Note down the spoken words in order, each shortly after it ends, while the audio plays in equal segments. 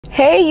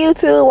Hey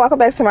YouTube, welcome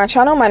back to my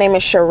channel. My name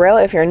is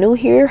Sherelle. If you're new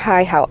here,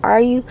 hi, how are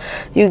you?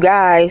 You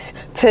guys,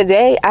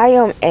 today I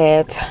am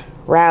at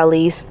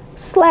Rally's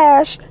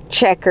slash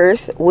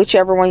Checkers,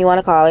 whichever one you want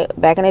to call it.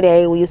 Back in the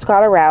day we used to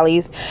call it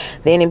Rally's,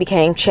 then it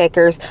became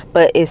Checkers,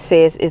 but it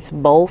says it's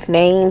both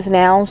names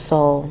now,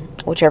 so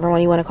whichever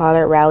one you want to call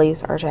it,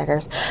 Rally's or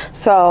Checkers.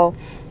 So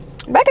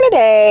back in the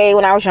day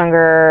when I was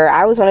younger,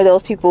 I was one of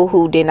those people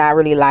who did not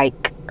really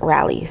like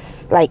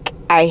Rally's. Like,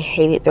 I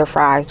hated their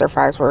fries. Their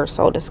fries were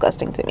so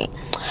disgusting to me.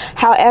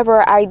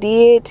 However, I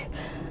did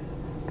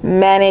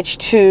manage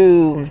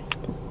to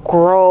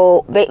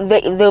grow.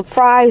 The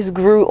fries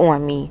grew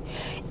on me,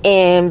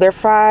 and their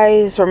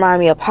fries remind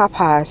me of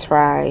Popeye's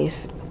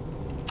fries.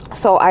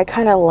 So I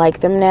kind of like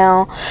them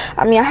now.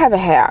 I mean, I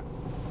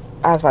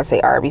was about to say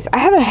Arby's. I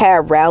haven't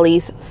had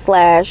Rally's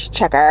slash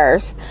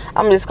Checkers.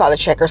 I'm just call it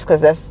Checkers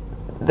because that's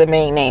the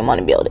main name on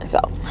the building. So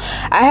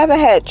I haven't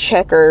had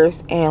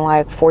Checkers in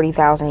like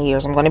 40,000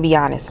 years. I'm going to be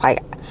honest.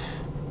 Like,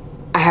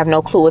 I have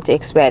no clue what to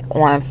expect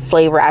on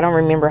flavor. I don't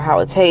remember how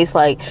it tastes.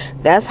 Like,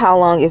 that's how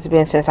long it's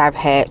been since I've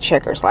had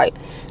Checkers. Like,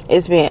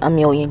 it's been a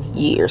million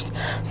years.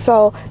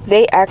 So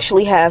they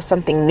actually have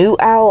something new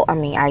out. I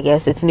mean, I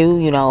guess it's new,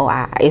 you know.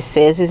 It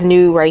says it's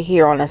new right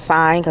here on the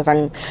sign because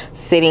I'm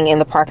sitting in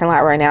the parking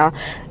lot right now.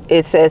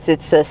 It says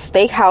it's a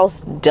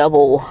Steakhouse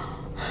double.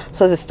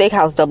 So it's a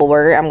Steakhouse double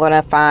burger. I'm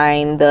gonna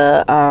find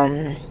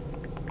the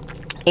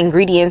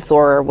ingredients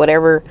or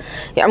whatever.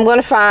 Yeah, I'm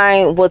gonna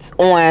find what's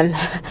on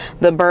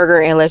the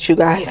burger and let you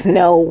guys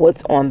know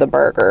what's on the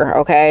burger.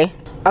 Okay,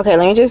 let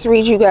me just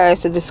read you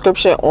guys the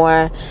description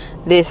on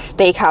this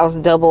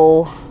Steakhouse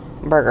double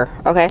burger.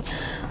 Okay,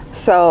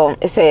 so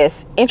it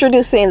says,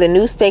 introducing the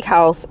new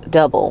Steakhouse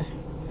double.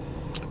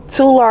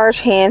 2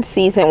 large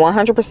hand-seasoned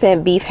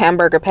 100% beef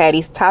hamburger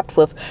patties topped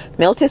with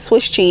melted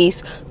Swiss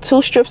cheese,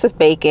 2 strips of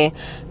bacon,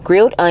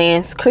 grilled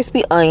onions,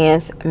 crispy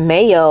onions,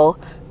 mayo,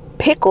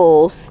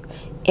 pickles,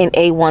 and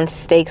A1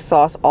 steak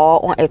sauce,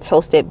 all on a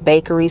toasted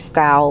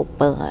bakery-style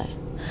bun.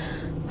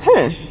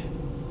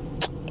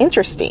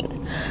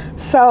 Interesting.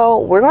 So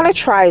we're going to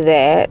try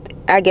that.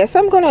 I guess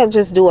I'm going to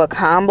just do a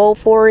combo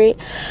for it.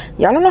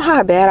 Y'all don't know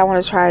how bad I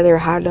want to try their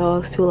hot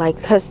dogs too. Like,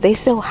 because they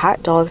sell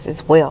hot dogs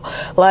as well.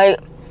 Like,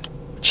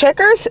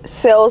 Checkers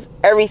sells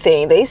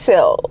everything. They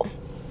sell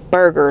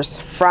burgers,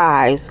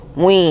 fries,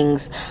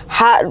 wings,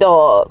 hot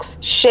dogs,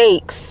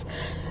 shakes.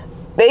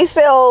 They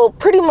sell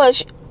pretty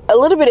much a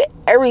little bit of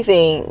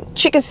everything.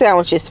 Chicken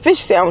sandwiches, fish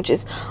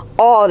sandwiches,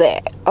 all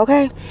that.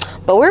 Okay,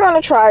 but we're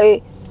gonna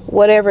try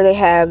whatever they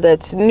have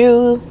that's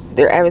new.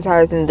 They're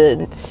advertising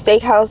the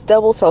Steakhouse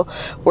double, so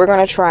we're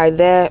gonna try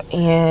that.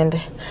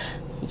 And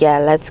yeah,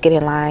 let's get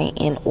in line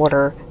and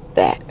order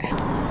that.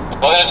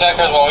 Welcome to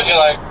Checkers. What would you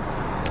like?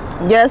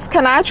 Yes,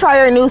 can I try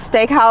your new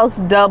Steakhouse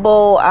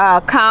double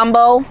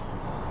combo?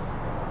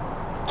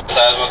 What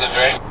size was the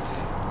drink?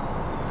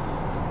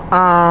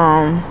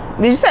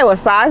 Did you say what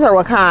size or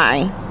what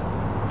kind?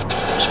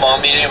 Small,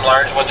 medium,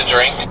 large. What's the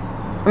drink?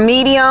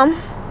 Medium.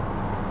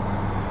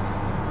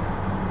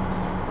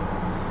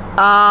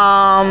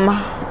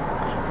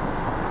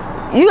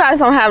 You guys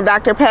don't have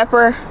Dr.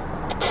 Pepper?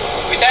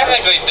 We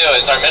technically do.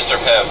 It's our Mr.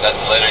 Pep. That's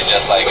literally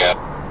just like it.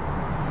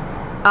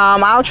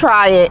 I'll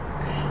try it.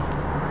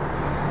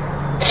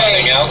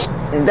 Anything else?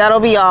 That'll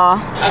be all.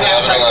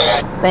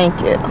 11. Thank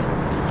you.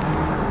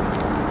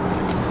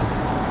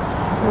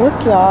 Look,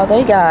 y'all,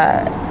 they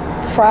got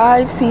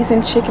fried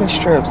seasoned chicken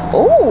strips.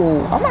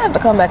 Ooh, I'm gonna have to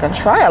come back and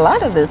try a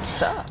lot of this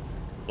stuff.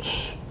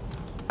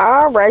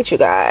 All right, you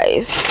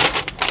guys,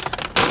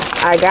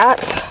 I got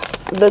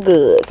the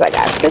goods. I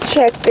got the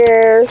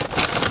Checkers.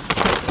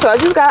 So I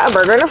just got a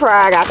burger and a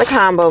fry. I got the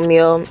combo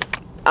meal.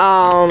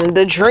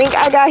 The drink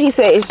I got, he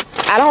said,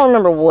 I don't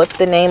remember what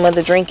the name of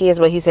the drink is,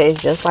 but he said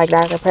it's just like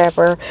Dr.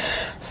 Pepper.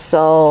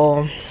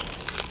 So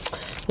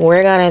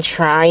we're gonna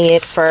try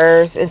it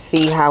first and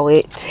see how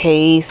it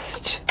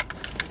tastes.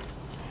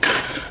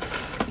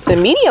 The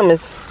medium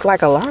is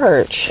like a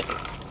large.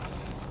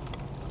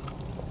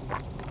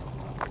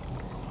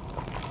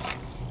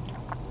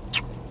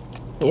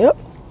 Yep,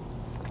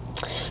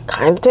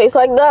 kind of tastes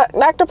like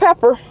Dr.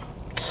 Pepper.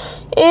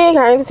 It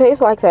kind of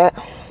tastes like that.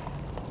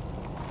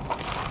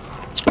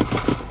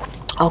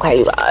 Okay,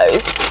 you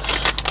guys.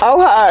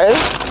 Okay,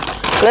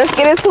 let's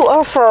get into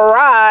a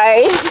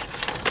fry.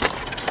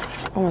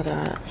 Oh my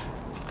god.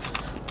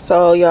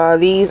 So y'all,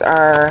 these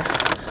are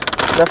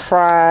the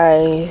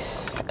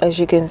fries. As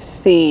you can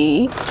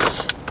see,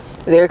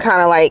 they're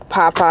kind of like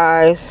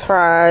Popeye's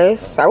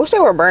fries. I wish they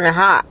were burning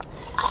hot.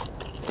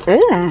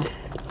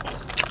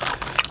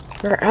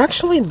 They're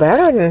actually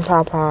better than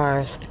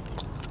Popeye's.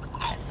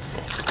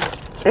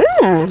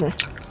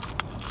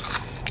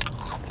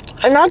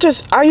 And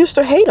I used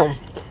to hate them.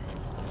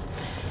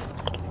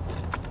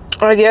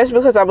 I guess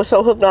because I was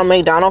so hooked on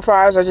McDonald's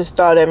fries, I just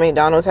thought that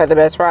McDonald's had the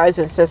best fries.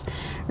 And since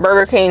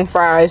Burger King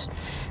fries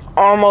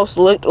almost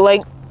looked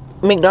like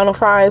McDonald's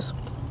fries,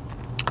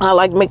 I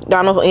like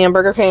McDonald's and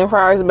Burger King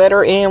fries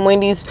better, and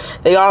Wendy's,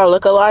 they all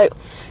look alike.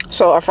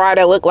 So a fry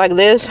that looked like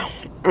this,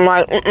 I'm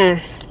like,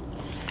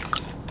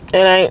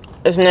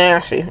 It's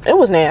nasty. It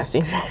was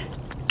nasty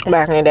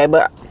back in the day,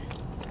 but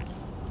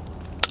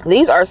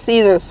these are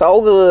seasoned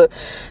so good.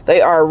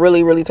 They are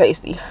really, really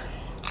tasty.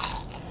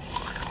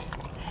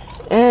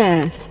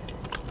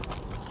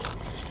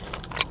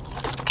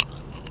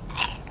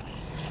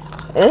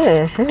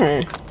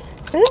 Okay.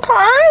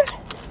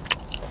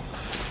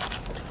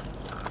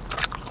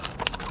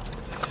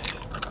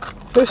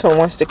 This one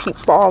wants to keep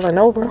falling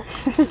over.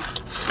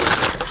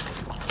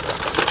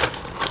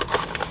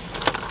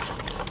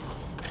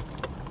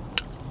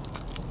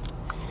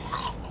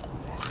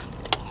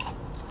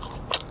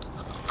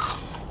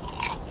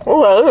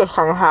 Oh, this is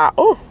kind of hot.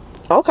 Oh,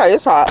 okay,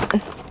 it's hot.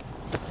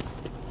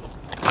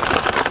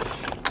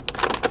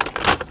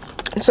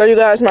 So you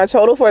guys, my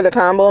total for the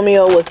combo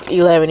meal was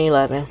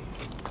 $11.11.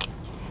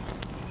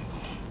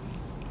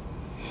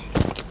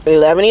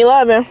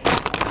 $11.11.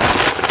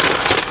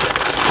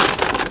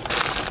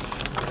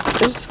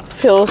 This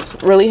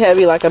feels really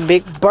heavy, like a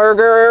big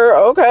burger.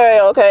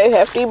 Okay,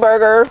 hefty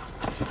burger.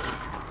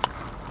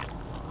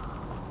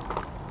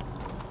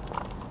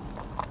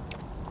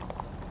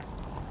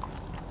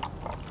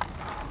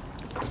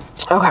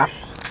 Okay.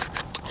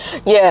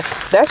 Yeah,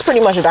 that's pretty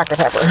much a Dr.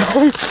 Pepper.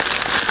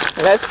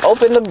 Let's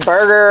open the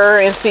burger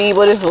and see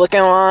what it's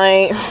looking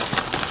like.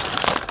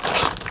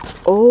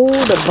 Oh,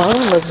 the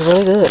bun looks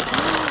really good.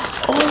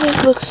 Oh,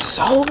 this looks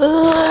so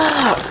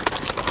good.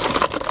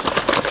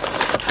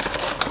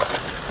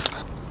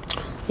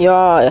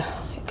 Y'all,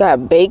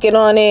 got bacon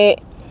on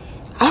it.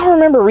 I don't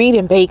remember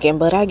reading bacon,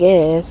 but I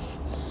guess.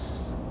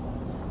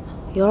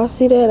 Y'all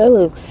see that? That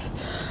looks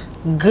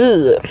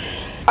good.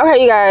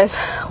 Okay, you guys,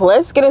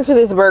 let's get into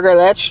this burger.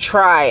 Let's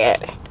try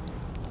it.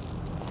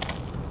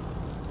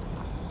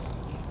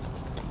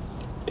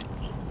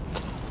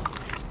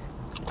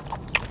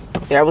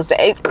 That was the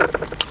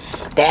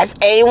that's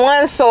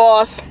A1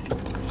 sauce.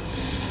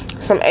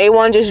 Some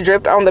A1 just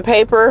dripped on the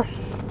paper.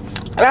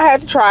 And I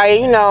had to try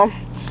it, you know,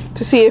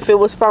 to see if it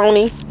was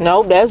phony.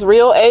 Nope, that's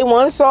real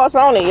A1 sauce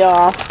on it,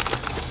 y'all.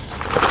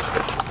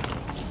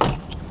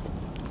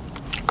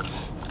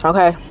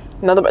 Okay,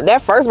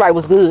 that first bite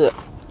was good.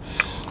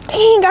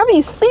 Dang, I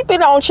be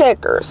sleeping on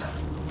Checkers.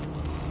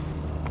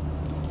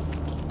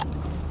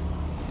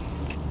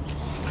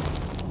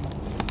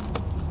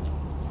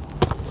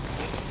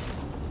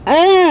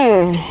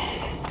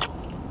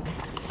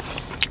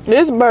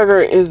 This burger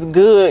is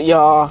good,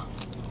 y'all.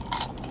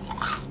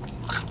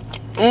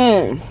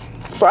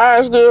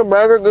 Fries good,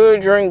 burger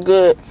good, drink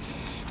good.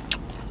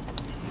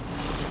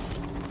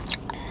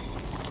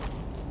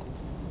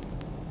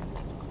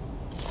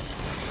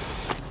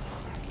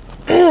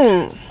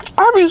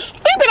 I be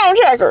sleeping on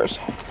Checkers.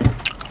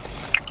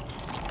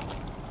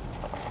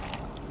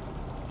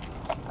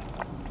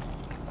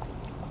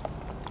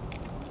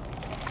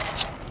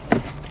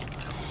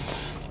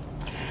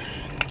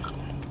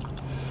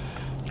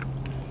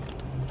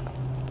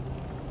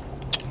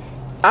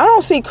 I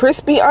don't see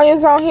crispy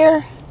onions on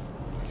here,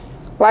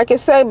 like it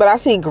say, but I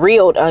see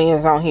grilled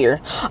onions on here.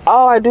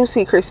 Oh, I do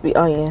see crispy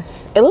onions.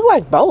 It looked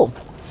like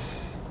both.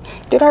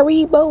 Did I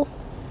read both?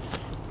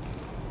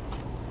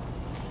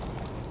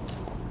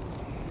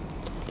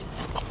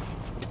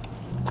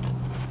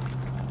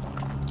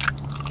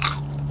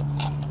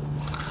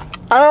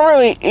 I don't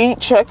really eat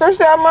Checkers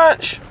that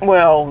much.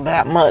 Well,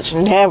 that much,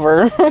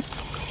 never.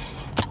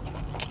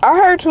 I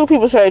heard two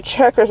people say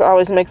Checkers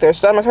always make their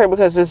stomach hurt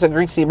because it's a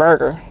greasy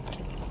burger.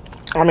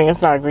 I mean,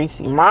 it's not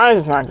greasy. Mine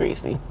is not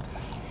greasy.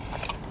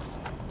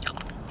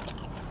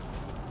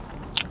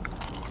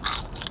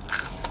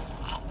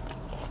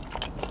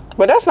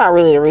 But that's not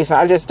really the reason.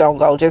 I just don't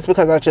go. Just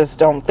because I just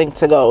don't think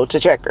to go to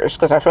Checkers.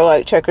 Because I feel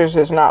like Checkers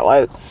is not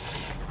like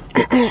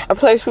a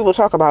place people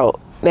talk about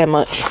that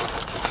much.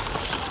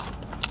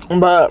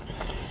 But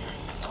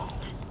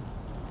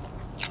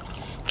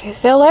they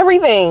sell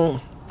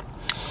everything.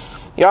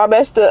 Y'all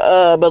best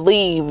to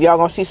believe y'all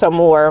gonna see some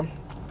more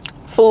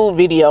food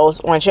videos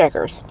on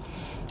Checkers.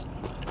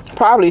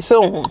 Probably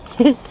soon.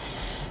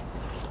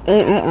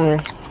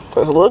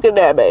 Cause look at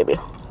that, baby.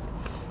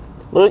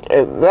 Look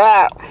at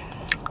that.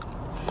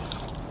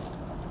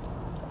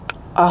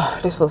 Oh,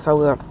 this looks so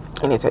good.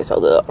 And it tastes so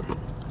good.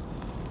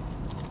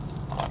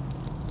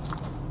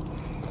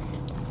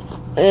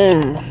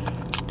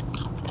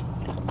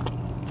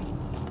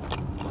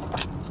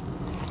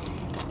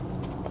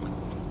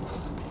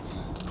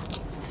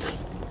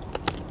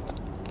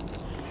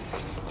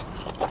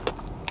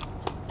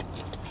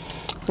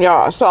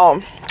 Y'all,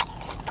 so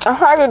I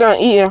probably done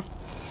eating.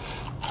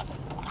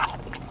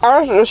 I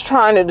was just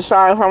trying to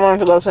decide if I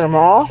wanted to go to the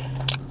mall.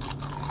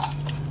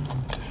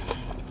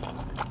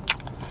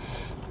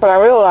 But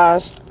I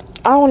realized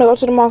I don't want to go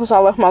to the mall because I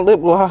left my lip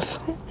gloss.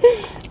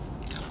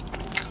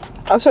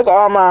 I took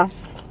all my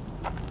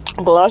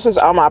glosses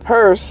out of my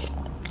purse.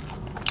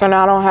 And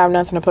I don't have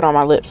nothing to put on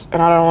my lips.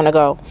 And I don't want to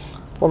go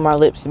with my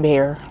lips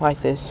bare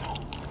like this.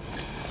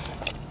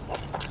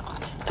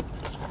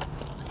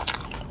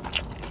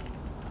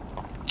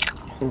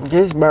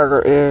 This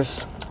burger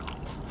is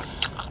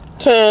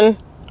 10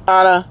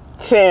 out of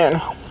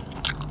 10.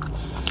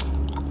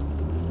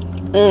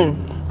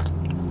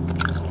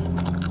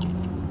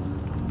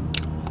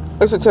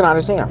 It's a 10 out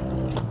of 10.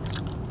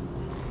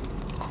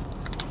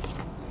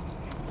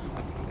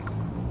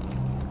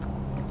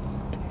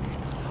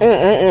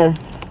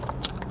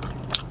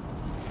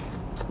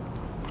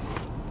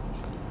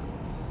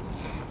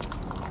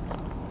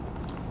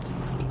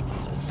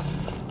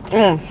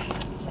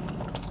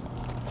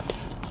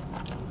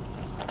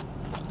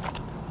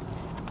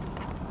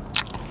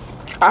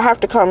 I have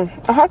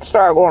to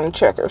start going to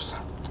Checkers.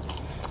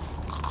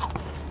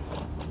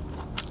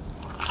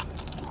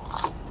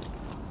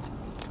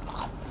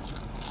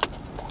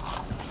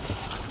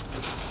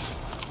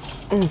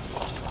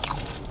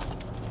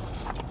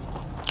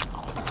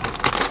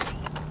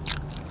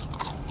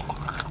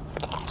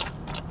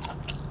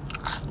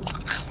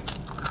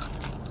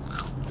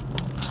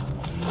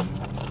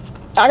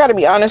 I gotta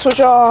be honest with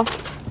y'all.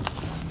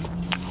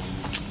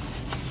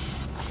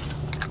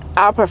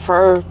 I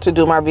prefer to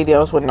do my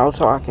videos with no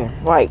talking.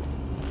 Like,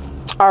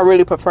 I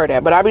really prefer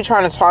that. But I be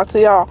trying to talk to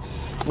y'all.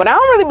 But I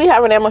don't really be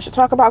having that much to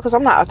talk about because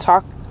I'm not a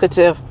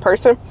talkative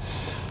person.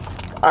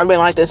 I've been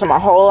like this in my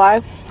whole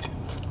life.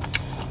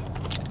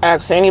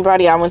 Ask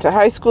anybody I went to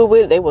high school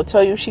with, they will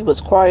tell you she was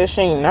quiet.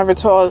 She ain't never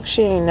talk.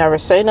 She ain't never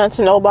say nothing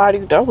to nobody.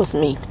 That was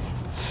me.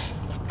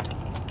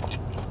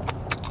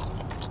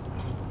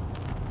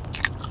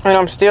 And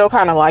I'm still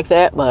kind of like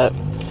that, but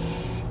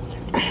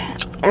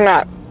I'm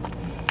not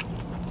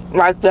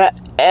like that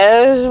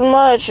as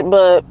much.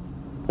 But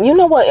you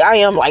know what? I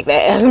am like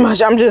that as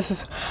much.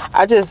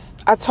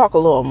 I talk a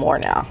little more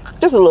now.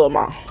 Just a little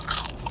more.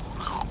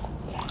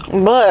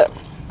 But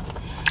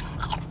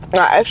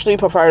I actually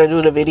prefer to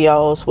do the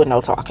videos with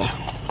no talking.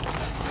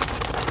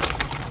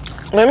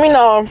 Let me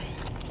know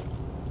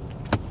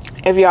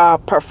if y'all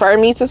prefer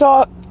me to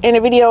talk in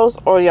the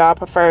videos or y'all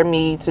prefer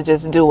me to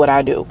just do what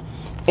I do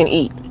and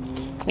eat.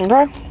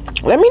 Okay?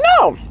 Let me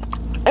know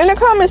in the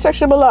comment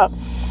section below.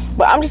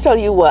 But I'm just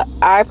telling you what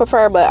I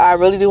prefer, but I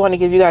really do want to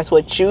give you guys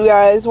what you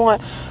guys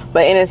want.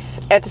 But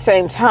at the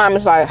same time,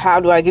 it's like, how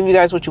do I give you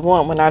guys what you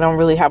want when I don't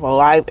really have a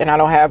life and I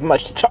don't have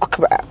much to talk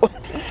about?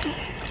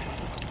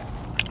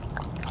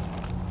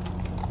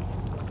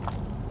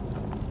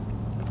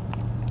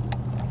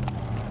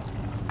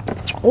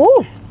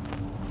 Ooh,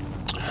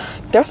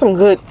 that's some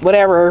good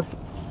whatever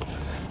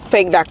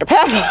fake Dr.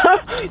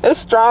 Pepper. It's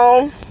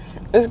strong.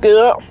 It's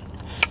good.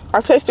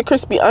 I taste the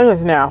crispy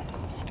onions now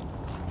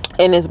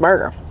in this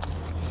burger.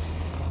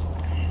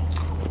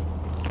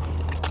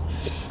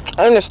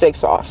 And the steak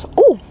sauce.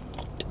 Ooh.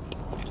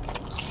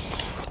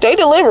 They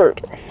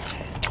delivered.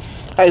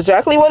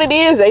 Exactly what it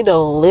is. They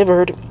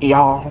delivered,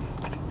 y'all.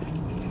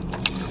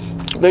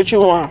 Bet you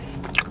want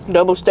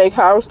double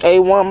Steakhouse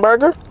A1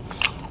 burger.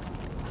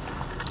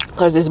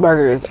 Because this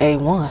burger is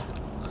A1.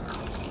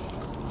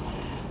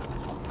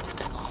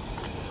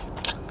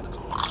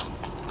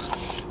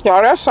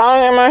 Y'all, that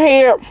song in my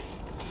head.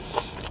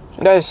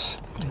 That's,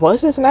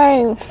 what's his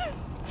name?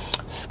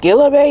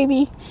 Skilla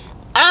Baby?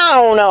 I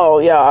don't know,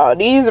 y'all.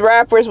 These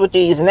rappers with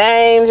these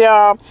names,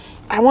 y'all.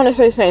 I want to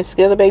say his name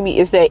Skilla Baby.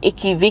 It's that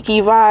Icky Vicky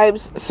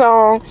Vibes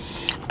song.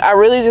 I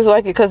really just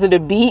like it because of the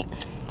beat.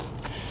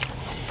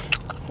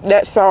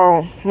 That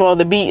song, well,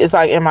 the beat is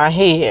like in my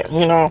head,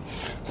 you know.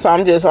 So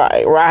I'm just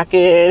like rocking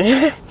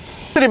to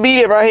the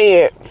beat in my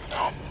head.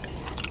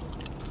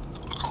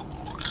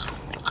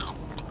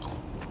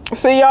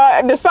 See,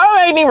 y'all, the song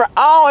ain't even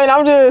on and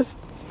I'm just,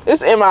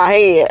 it's in my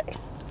head.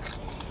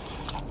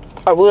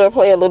 I will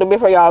play a little bit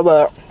for y'all,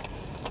 but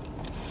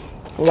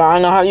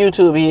y'all know how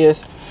YouTube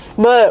is.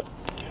 But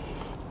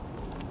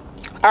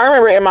I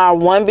remember in my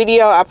one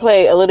video, I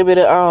played a little bit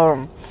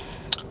of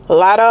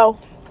Lotto,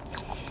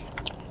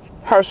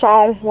 her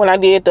song, when I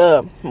did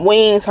the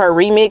Wings, her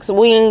remix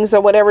Wings or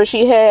whatever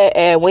she had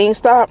at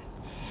Wingstop.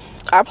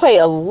 I played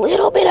a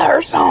little bit of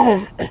her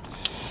song.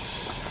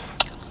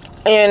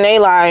 And they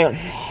like,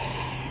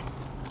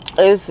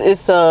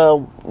 it's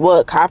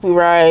what,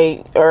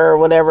 copyright or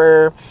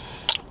whatever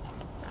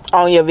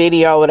on your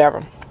video or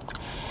whatever.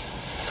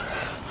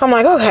 I'm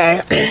like, okay,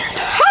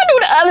 how do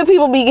the other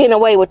people be getting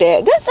away with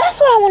that? That's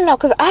what I want to know,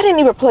 because I didn't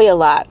even play a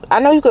lot. I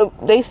know you could,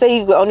 they say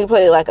you could only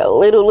play like a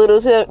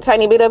little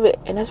tiny bit of it,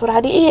 and that's what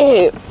I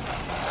did.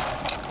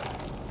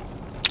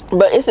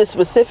 But it's a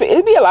specific,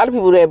 it'd be a lot of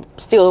people that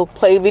still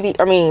play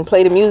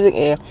play the music,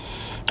 and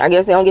I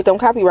guess they don't get them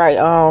copyright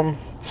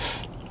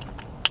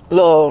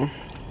little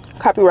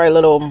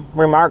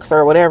remarks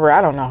or whatever.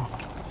 I don't know.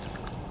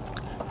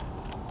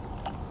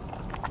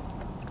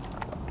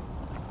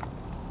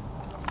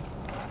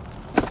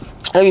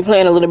 I'll be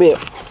playing a little bit,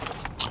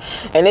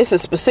 and it's a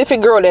specific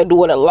girl that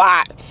do it a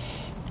lot,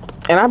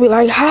 and I'll be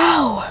like,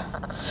 how?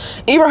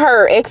 Even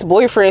her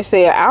ex-boyfriend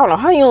said, I don't know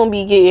how you don't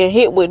be getting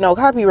hit with no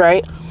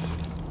copyright.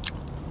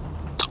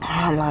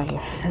 I'm like,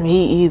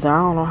 me either. I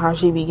don't know how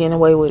she be getting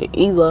away with it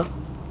either.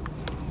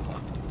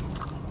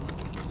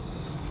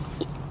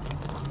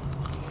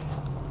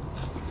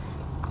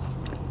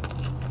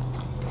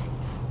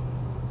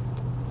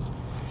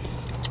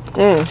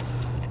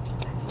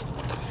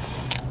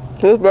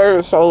 This burger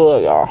is so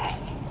good, y'all.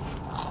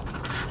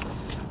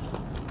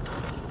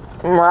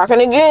 I'm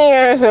rocking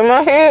again. It's in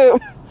my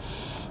head.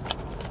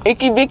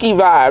 Icky Vicky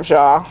vibes,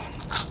 y'all.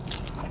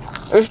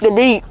 It's the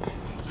beat.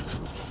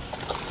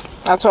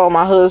 I told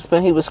my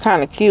husband he was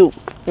kind of cute.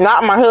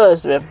 Not my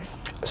husband.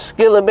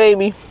 Skilla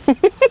Baby.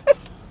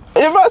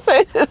 If I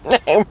say his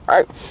name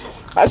right.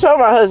 I told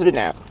my husband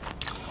that.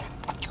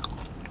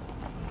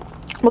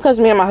 Because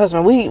me and my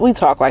husband, we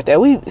talk like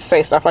that. We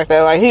say stuff like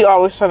that. Like, he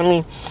always telling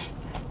me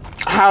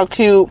how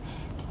cute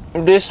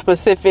this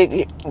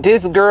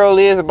girl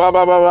is, blah,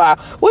 blah, blah, blah.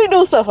 We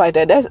do stuff like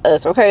that. That's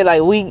us, okay?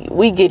 Like,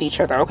 we get each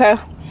other, okay?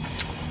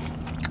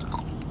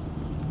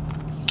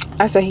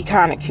 I said he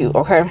kind of cute,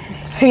 okay?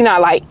 He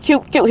not like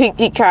cute.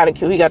 He kind of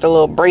cute. He got the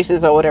little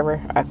braces or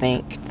whatever, I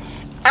think.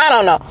 I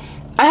don't know.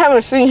 I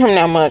haven't seen him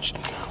that much.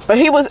 But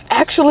he was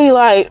actually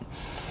like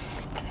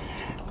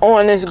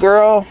on this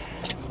girl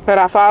that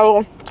I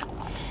follow.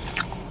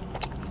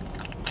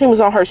 He was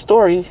on her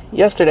story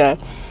yesterday.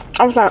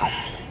 I was like,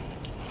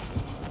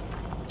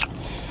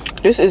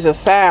 this is a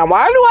sign.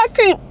 Why do I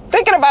keep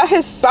thinking about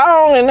his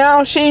song and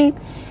now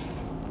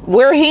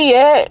where he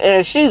at,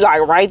 and she's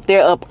like right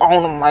there up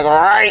on him, like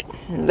right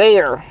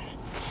there.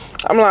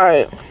 I'm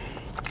like,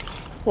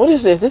 what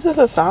is this? This is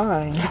a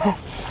sign.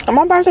 Am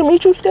I about to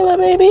meet you, Skilla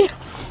Baby?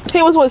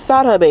 He was with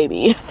Sada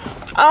Baby.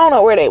 I don't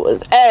know where they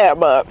was at,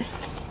 but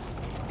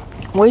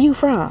where you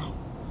from?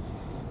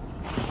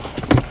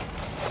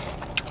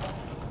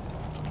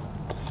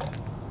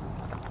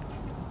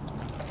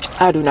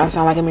 I do not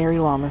sound like a married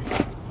woman.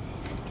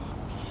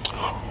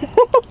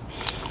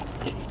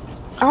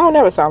 I don't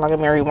never sound like a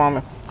married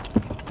woman.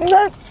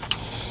 Okay.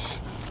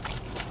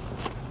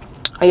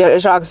 Yeah,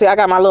 as y'all can see, I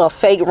got my little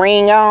fake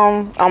ring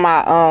on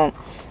my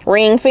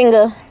ring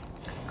finger.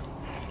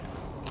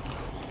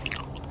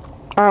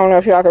 I don't know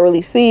if y'all can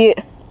really see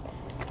it.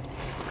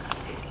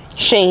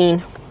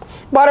 Shein.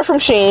 Bought it from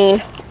Shein.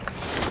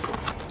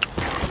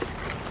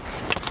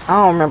 I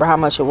don't remember how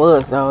much it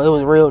was though. It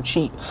was real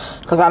cheap.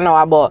 Because I know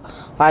I bought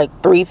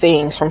like 3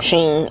 things from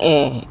Shein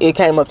and it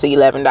came up to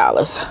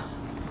 $11.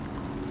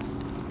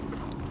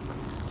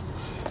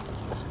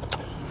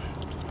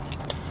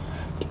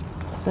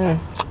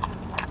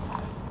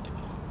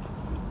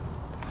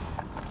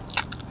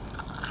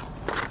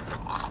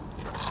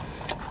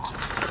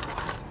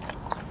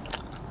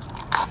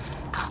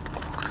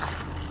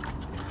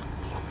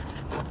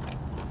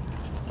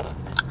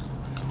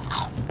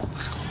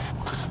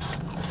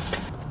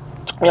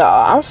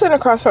 Y'all, I'm sitting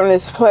across from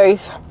this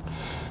place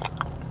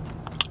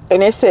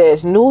and it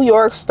says New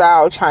York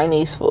style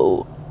Chinese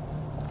food.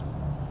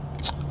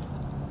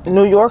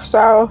 New York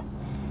style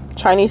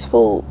Chinese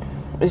food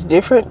is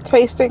different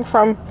tasting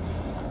from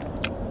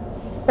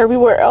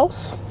everywhere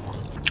else.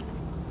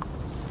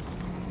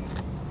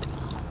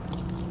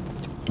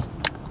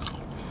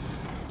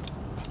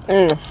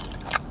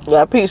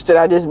 That piece that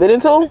I just bit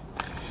into,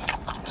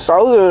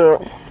 so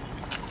good.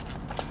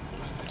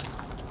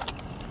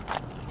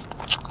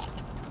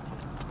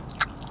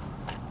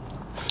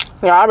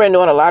 Yeah, I've been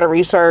doing a lot of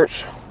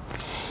research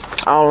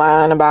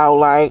online about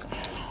like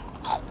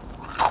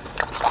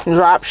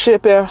drop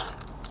shipping.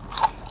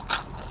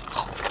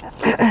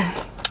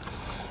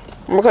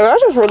 Because I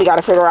just really got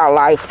to figure out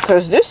life.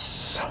 Because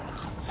this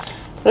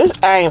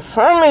ain't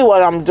for me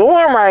what I'm doing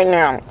right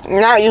now.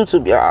 Not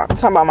YouTube, y'all. I'm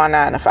talking about my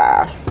 9 to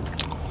 5.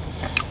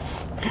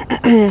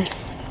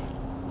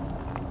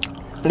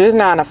 This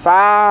 9 to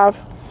 5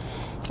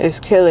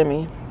 is killing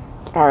me.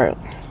 Alright.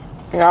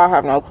 Y'all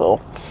have no clue.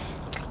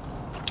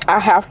 I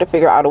have to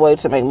figure out a way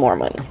to make more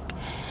money.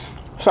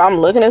 So I'm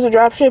looking at the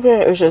drop shipping.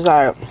 It's just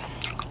like,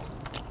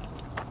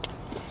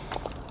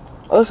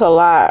 it's a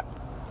lot.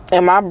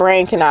 And my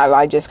brain cannot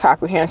like just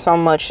comprehend so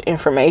much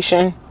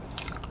information.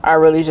 I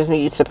really just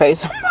need to pay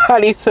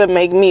somebody to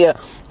make me a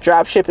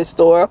drop shipping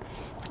store,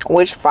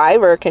 which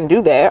Fiverr can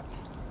do that.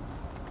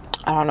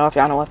 I don't know if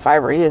y'all know what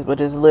Fiverr is,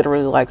 but it's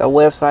literally like a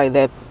website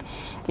that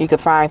you can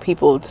find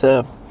people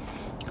to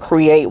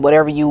create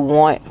whatever you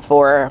want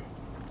for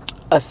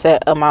a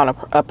set amount of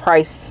a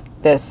price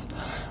that's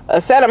a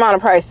set amount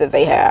of price that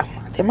they have.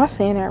 Am I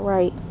saying that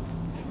right?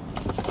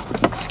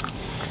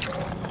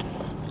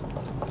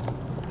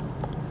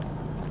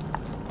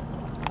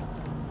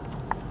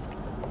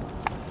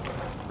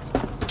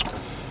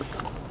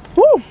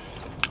 Woo!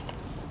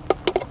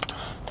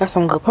 That's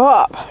some good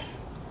pop.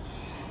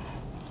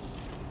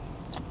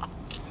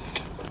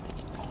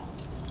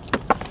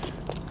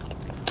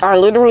 I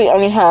literally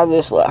only have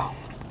this left.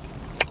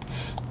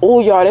 Oh,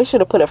 y'all, they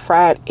should have put a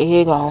fried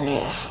egg on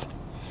this.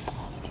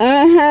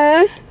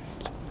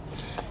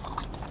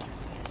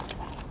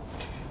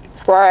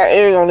 Fried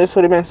egg on this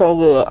would have been so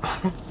good.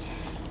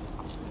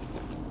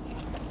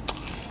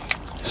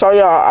 So,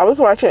 y'all, I was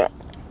watching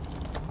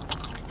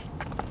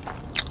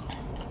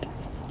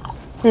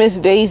Miss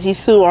Daisy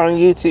Sue on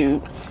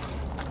YouTube,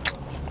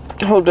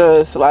 who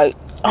does, like,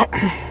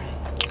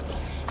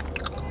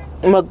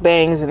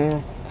 mukbangs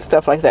and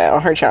stuff like that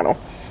on her channel.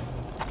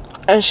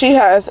 And she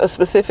has a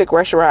specific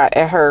restaurant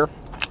in her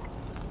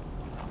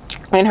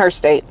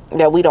state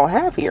that we don't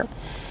have here.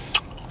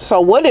 So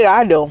what did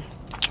I do?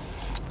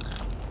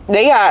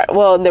 They got,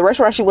 well, the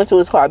restaurant she went to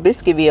is called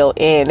Biscuitville,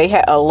 and they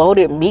had a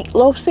loaded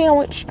meatloaf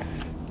sandwich.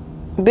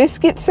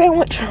 Biscuit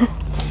sandwich.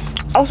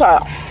 I'm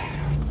sorry.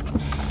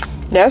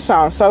 That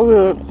sounds so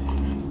good.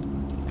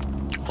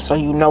 So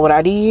you know what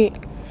I did?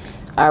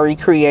 I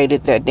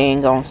recreated that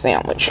dang on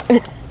sandwich.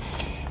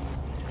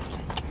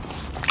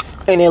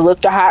 And it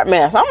looked a hot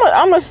mess.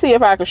 I'm gonna see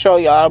if I can show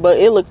y'all, but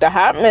it looked a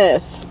hot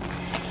mess.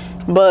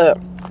 But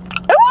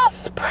it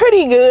was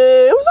pretty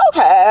good. It was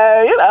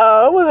okay, you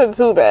know, it wasn't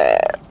too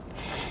bad.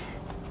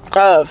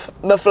 Of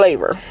the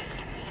flavor.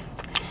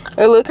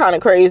 It looked kind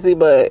of crazy,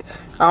 but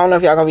I don't know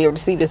if y'all gonna be able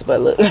to see this,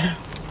 but look.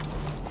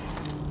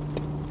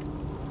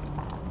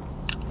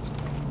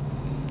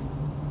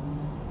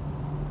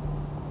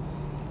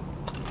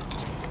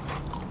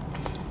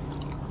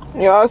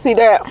 Y'all see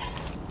that?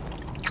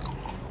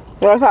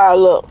 That's how it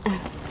looked.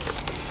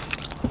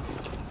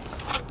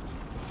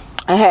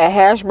 I had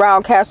hash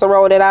brown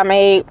casserole that I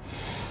made.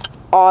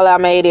 All I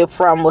made it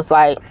from was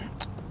like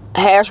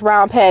hash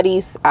brown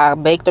patties. I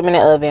baked them in the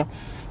oven.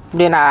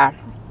 Then I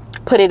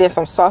put it in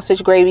some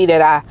sausage gravy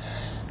that I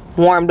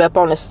warmed up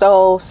on the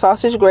stove.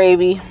 Sausage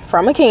gravy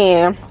from a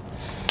can.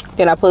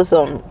 Then I put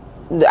some,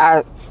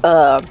 I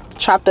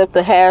chopped up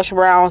the hash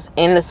browns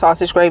in the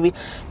sausage gravy.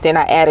 Then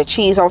I added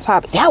cheese on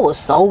top. That was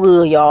so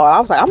good, y'all. I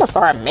was like, I'm gonna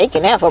start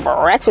making that for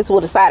breakfast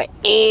with a side of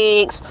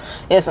eggs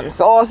and some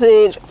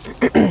sausage.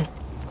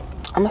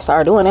 I'm gonna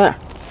start doing that.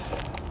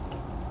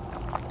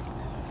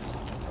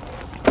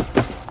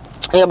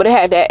 Yeah, but it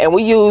had that, and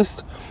we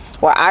used,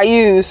 well, I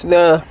used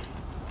the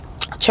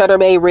Cheddar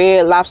Bay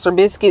Red Lobster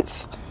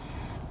biscuits.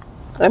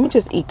 Let me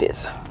just eat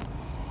this.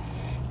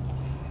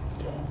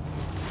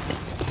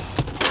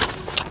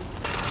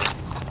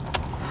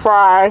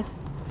 Fried.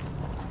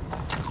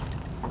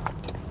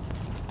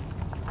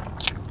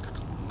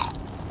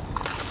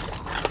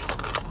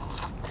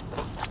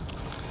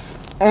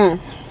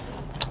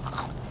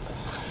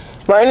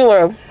 But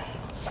anyway,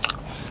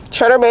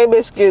 Cheddar Bay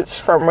biscuits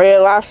from Red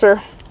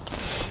Lobster.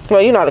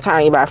 Well, you know the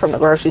kind you buy from the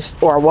grocery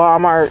store or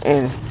Walmart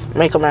and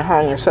make them at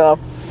home yourself.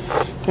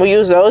 We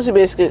use those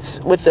biscuits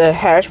with the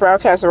hash brown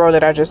casserole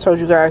that I just told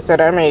you guys that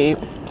I made.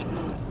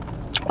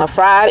 A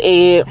fried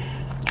egg,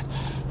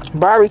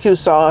 barbecue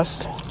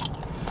sauce.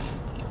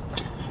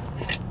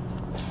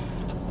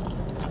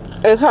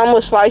 It comes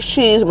with sliced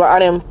cheese, but I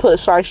didn't put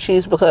sliced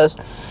cheese because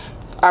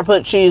I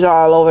put cheese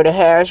all over the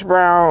hash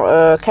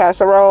brown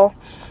casserole.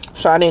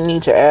 So I didn't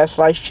need to add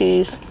sliced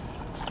cheese.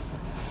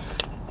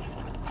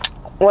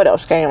 What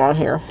else came on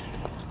here?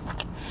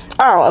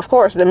 Oh, of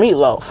course, the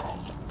meatloaf.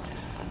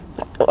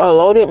 A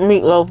loaded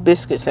meatloaf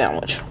biscuit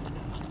sandwich.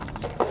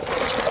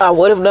 I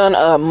would have done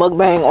a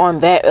mukbang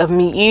on that of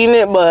me eating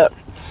it, but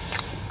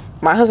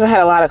my husband had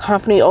a lot of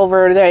company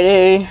over that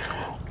day.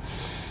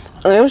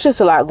 And it was just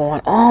a lot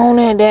going on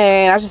that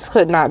day. And I just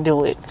could not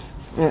do it.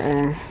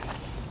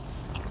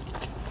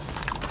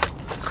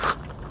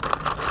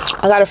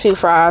 I got a few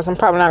fries. I'm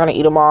probably not going to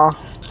eat them all.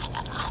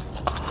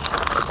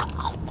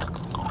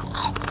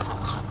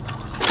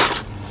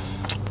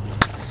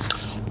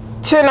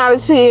 $10 out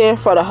of 10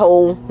 for the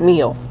whole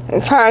meal.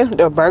 Okay,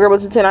 the burger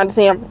was a 10 out of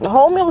 10. The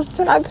whole meal was a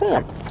 10 out of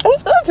 10. It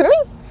was good to me.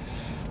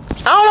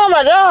 I don't know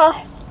about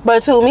y'all,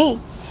 but to me,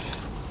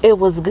 it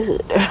was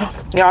good.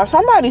 Y'all,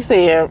 somebody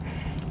said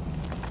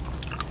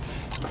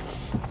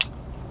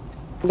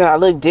that I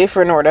look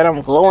different or that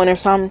I'm glowing or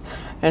something,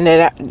 and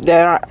that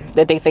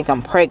they think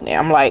I'm pregnant.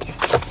 I'm like,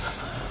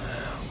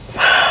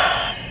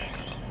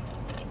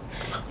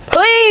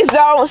 please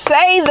don't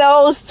say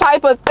those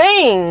type of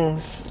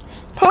things.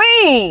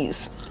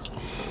 Please.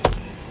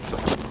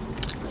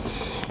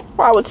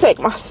 I would take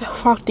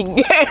myself off the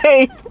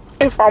game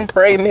if I'm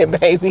pregnant,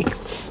 baby.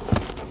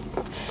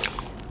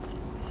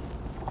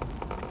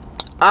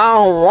 I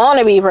don't want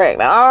to be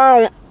pregnant. I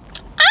don't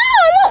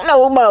want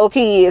no more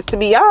kids, to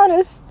be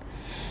honest.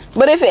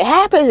 But if it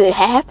happens, it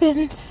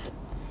happens.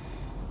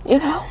 You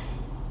know?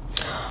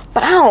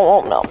 But I don't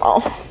want no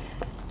more.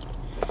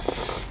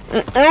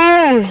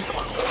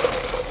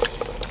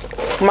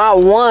 My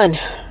one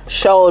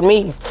showed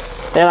me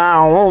that I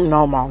don't want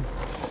no more.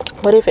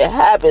 But if it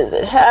happens,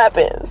 it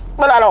happens.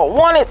 But I don't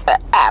want it to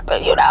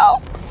happen, you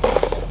know?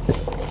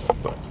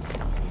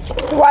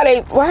 Why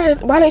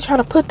they trying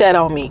to put that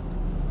on me?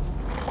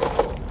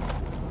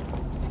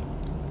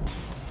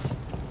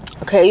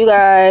 Okay, you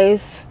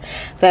guys,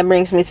 that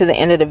brings me to the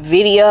end of the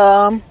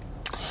video.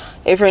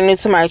 If you're new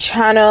to my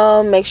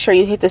channel, make sure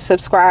you hit the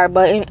subscribe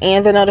button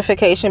and the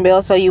notification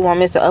bell so you won't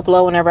miss an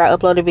upload whenever I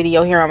upload a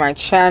video here on my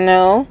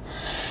channel.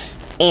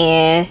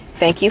 And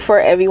thank you for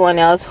everyone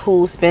else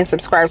who's been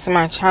subscribed to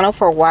my channel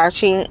for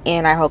watching,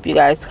 and I hope you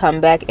guys come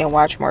back and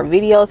watch more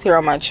videos here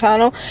on my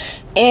channel,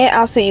 and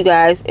I'll see you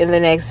guys in the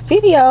next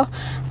video.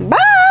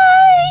 Bye.